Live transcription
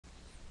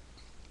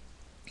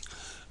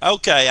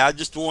Okay, I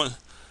just want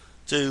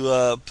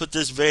to put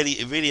this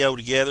video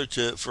together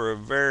for a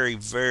very,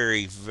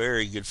 very,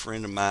 very good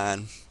friend of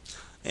mine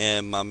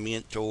and my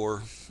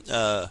mentor,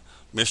 uh,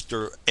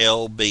 Mr.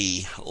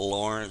 LB,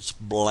 Lawrence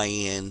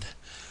Bland.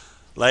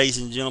 Ladies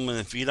and gentlemen,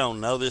 if you don't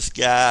know this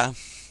guy,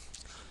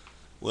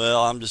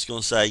 well, I'm just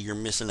going to say you're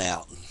missing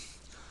out.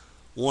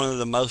 One of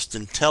the most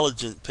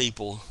intelligent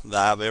people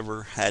that I've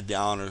ever had the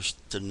honors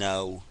to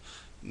know,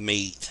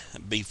 meet,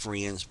 be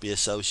friends, be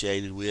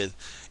associated with,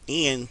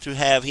 and to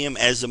have him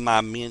as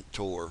my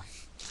mentor.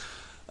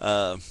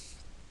 Uh,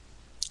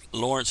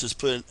 Lawrence has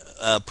put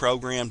a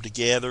program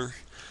together.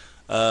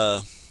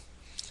 Uh,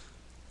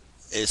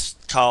 it's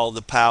called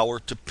The Power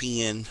to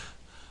Pin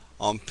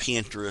on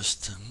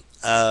Pinterest.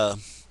 Uh,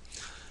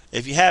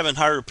 if you haven't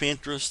heard of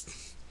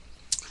Pinterest,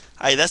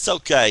 hey, that's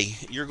okay.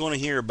 You're going to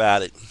hear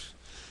about it.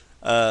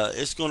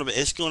 It's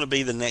going to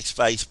be the next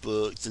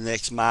Facebook, the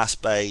next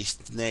MySpace,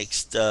 the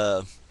next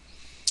uh,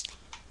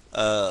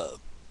 uh,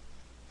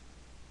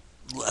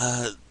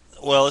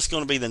 well, it's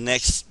going to be the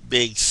next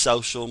big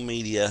social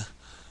media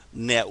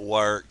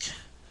network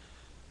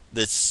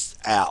that's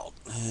out.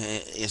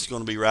 It's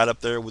going to be right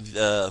up there with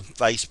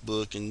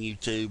Facebook and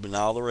YouTube and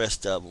all the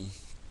rest of them.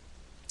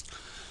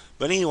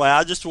 But anyway,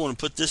 I just want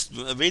to put this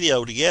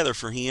video together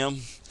for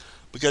him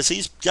because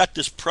he's got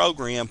this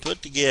program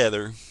put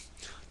together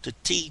to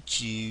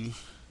teach you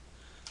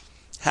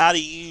how to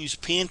use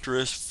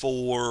Pinterest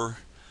for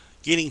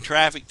getting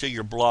traffic to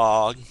your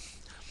blog,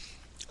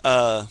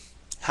 uh,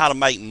 how to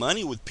make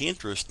money with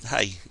Pinterest.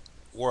 Hey,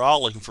 we're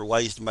all looking for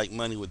ways to make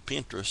money with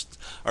Pinterest,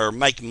 or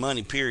make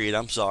money. Period.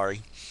 I'm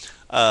sorry.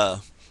 Uh,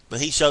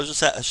 but he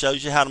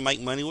shows you how to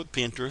make money with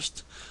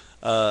Pinterest,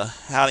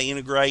 how to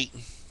integrate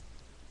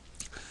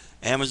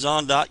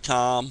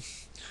Amazon.com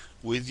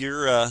with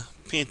your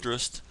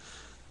Pinterest,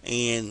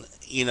 and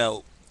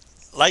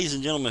ladies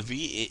and gentlemen,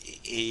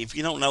 if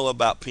you don't know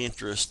about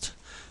Pinterest,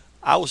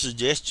 I would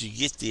suggest you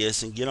get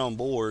this and get on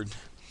board,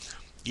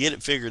 get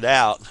it figured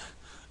out.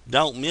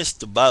 Don't miss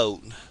the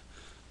boat.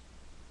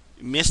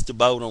 Miss the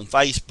boat on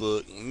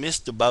Facebook. Miss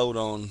the boat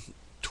on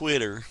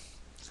Twitter.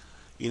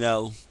 You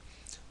know,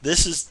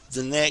 this is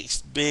the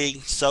next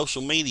big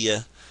social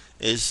media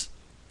is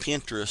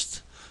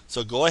Pinterest.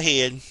 So go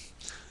ahead,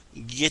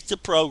 get the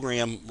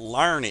program,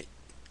 learn it,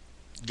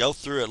 go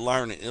through it,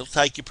 learn it. It'll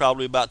take you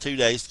probably about 2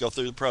 days to go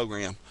through the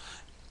program.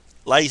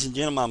 Ladies and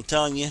gentlemen, I'm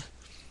telling you,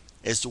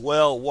 it's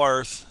well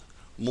worth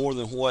more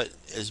than what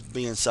is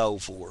being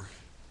sold for.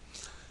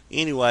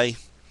 Anyway,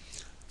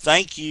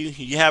 thank you.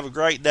 You have a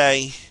great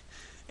day.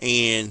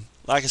 And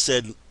like I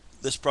said,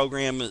 this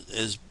program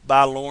is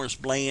by Lawrence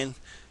Bland.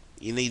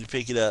 You need to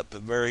pick it up. A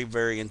very,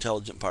 very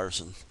intelligent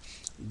person.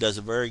 Does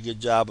a very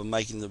good job of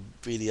making the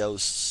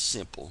videos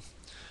simple.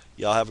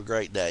 Y'all have a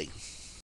great day.